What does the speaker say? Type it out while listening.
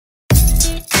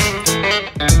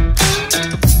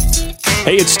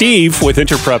Hey, it's Steve with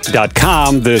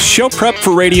Interprep.com, the show prep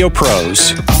for radio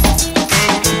pros.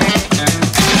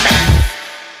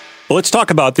 Well, let's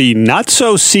talk about the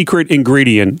not-so-secret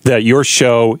ingredient that your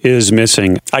show is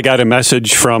missing. I got a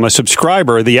message from a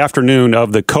subscriber the afternoon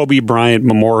of the Kobe Bryant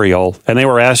Memorial, and they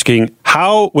were asking,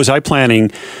 how was I planning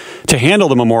to handle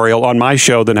the memorial on my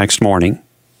show the next morning?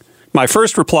 My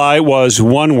first reply was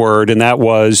one word, and that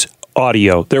was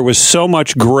audio. There was so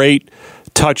much great,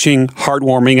 touching,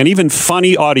 heartwarming, and even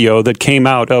funny audio that came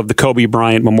out of the Kobe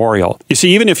Bryant Memorial. You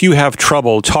see, even if you have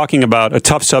trouble talking about a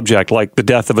tough subject like the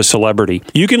death of a celebrity,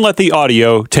 you can let the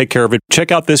audio take care of it.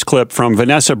 Check out this clip from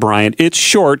Vanessa Bryant. It's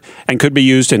short and could be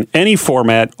used in any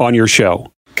format on your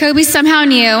show. Kobe somehow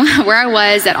knew where I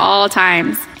was at all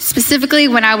times, specifically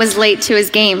when I was late to his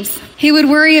games. He would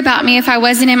worry about me if I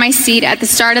wasn't in my seat at the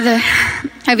start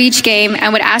of each game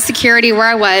and would ask security where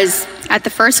I was at the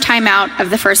first timeout of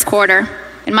the first quarter.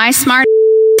 And my smart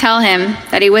tell him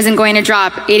that he wasn't going to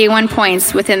drop 81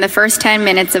 points within the first 10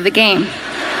 minutes of the game.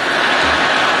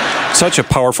 Such a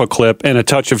powerful clip and a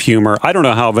touch of humor. I don't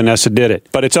know how Vanessa did it,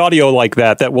 but it's audio like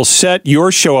that will set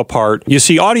your show apart. You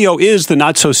see, audio is the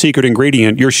not-so-secret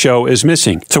ingredient your show is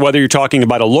missing. So whether you're talking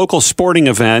about a local sporting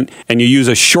event and you use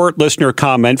a short listener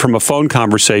comment from a phone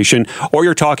conversation, or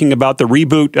you're talking about the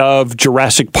reboot of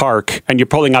Jurassic Park and you're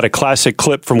pulling out a classic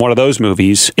clip from one of those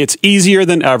movies, it's easier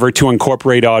than ever to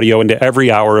incorporate audio into every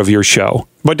hour of your show.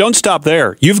 But don't stop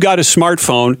there. You've got a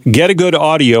smartphone, get a good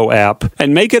audio app,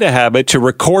 and make it a habit to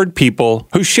record people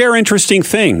who share interesting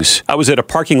things. I was at a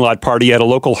parking lot party at a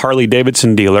local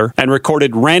Harley-Davidson dealer and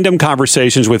recorded random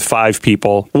conversations with 5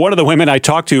 people. One of the women I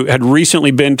talked to had recently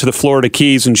been to the Florida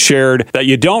Keys and shared that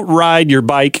you don't ride your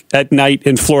bike at night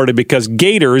in Florida because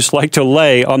gators like to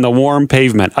lay on the warm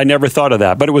pavement. I never thought of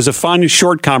that, but it was a fun,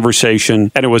 short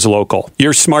conversation, and it was local.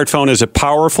 Your smartphone is a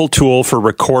powerful tool for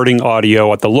recording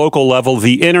audio at the local level.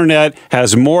 The internet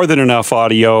has more than enough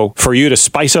audio for you to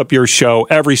spice up your show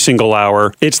every single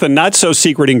hour. It's the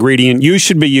not-so-secret ingredient you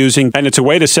should be using, and it's a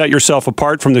way to set yourself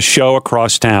apart from the show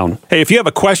across town. Hey, if you have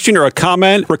a question or a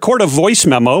comment, record a voice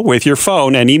memo with your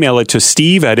phone and email it to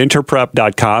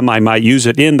steve@interprep.com. I might use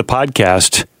it in the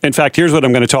podcast. In fact, here's what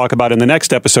I'm going to talk about in the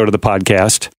next episode of the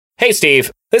podcast. Hey,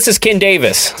 Steve. This is Ken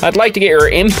Davis. I'd like to get your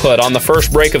input on the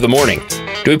first break of the morning.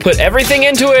 Do we put everything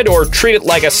into it or treat it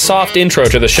like a soft intro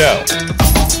to the show?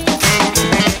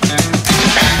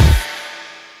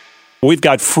 We've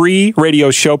got free radio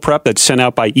show prep that's sent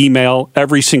out by email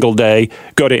every single day.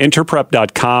 Go to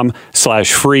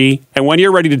interprep.com/free. And when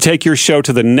you're ready to take your show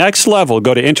to the next level,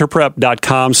 go to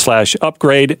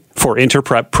interprep.com/upgrade for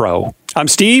Interprep Pro. I'm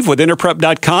Steve with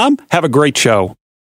Interprep.com. Have a great show.